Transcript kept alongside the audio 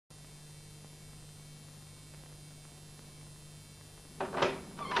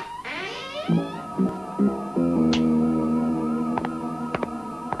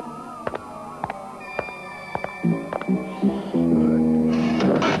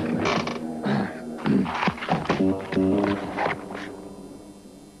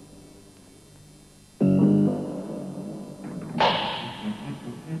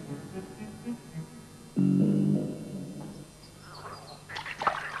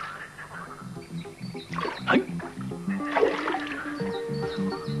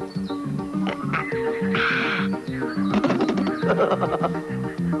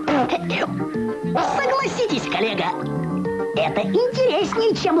Согласитесь, коллега, это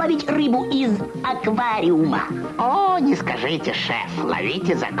интереснее, чем ловить рыбу из аквариума. О, не скажите, шеф, ловить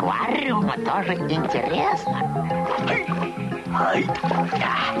из аквариума тоже интересно.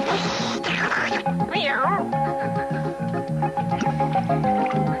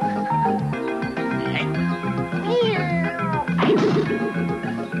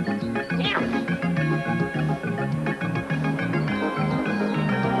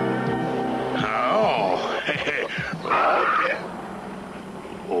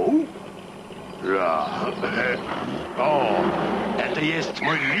 О, это есть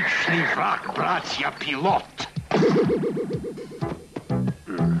мой личный враг, братья-пилот.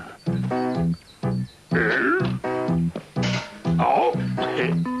 О!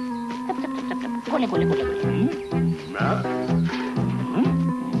 Гуля.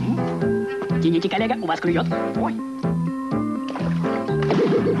 Тяните, коллега, у вас клюет. Ой.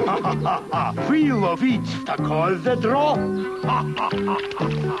 Вы ловить в такое ведро?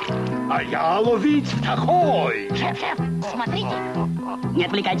 А я ловить в такой. Шеф, смотрите. Не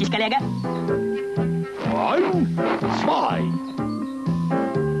отвлекайтесь, коллега. 1, 2.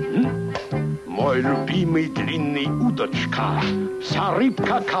 Мой любимый длинный удочка. Вся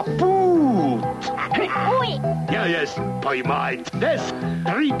рыбка капут. Ой. Я есть поймает вес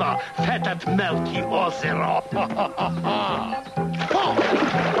рыба в этот мелкий озеро.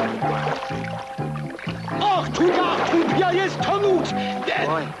 Ах, туда, я есть тонуть.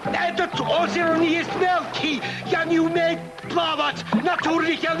 Этот озеро не есть мелкий. Я не умею плавать.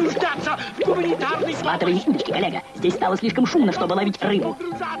 Натурных я нуждаться в гуманитарной... Сматывай удочки, коллега. Здесь стало слишком шумно, чтобы ловить рыбу.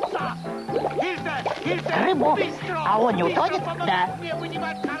 Рыбу? А он не утонет? Да.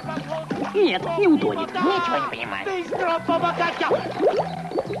 Нет, не утонет. Ничего не понимаю. Быстро помогать!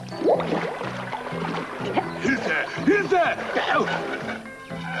 Hilfe!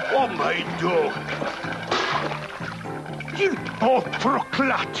 О, мой дух! О,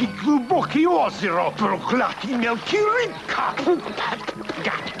 проклятый глубокий озеро! Проклятый мелкий рыбка!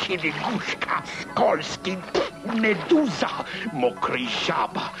 Гадкий лягушка! Скользкий медуза! Мокрый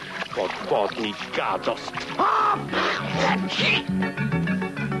жаба! Подводный гадость! А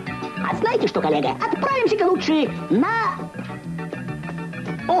знаете что, коллега? Отправимся-ка лучше на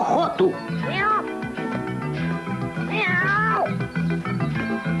охоту.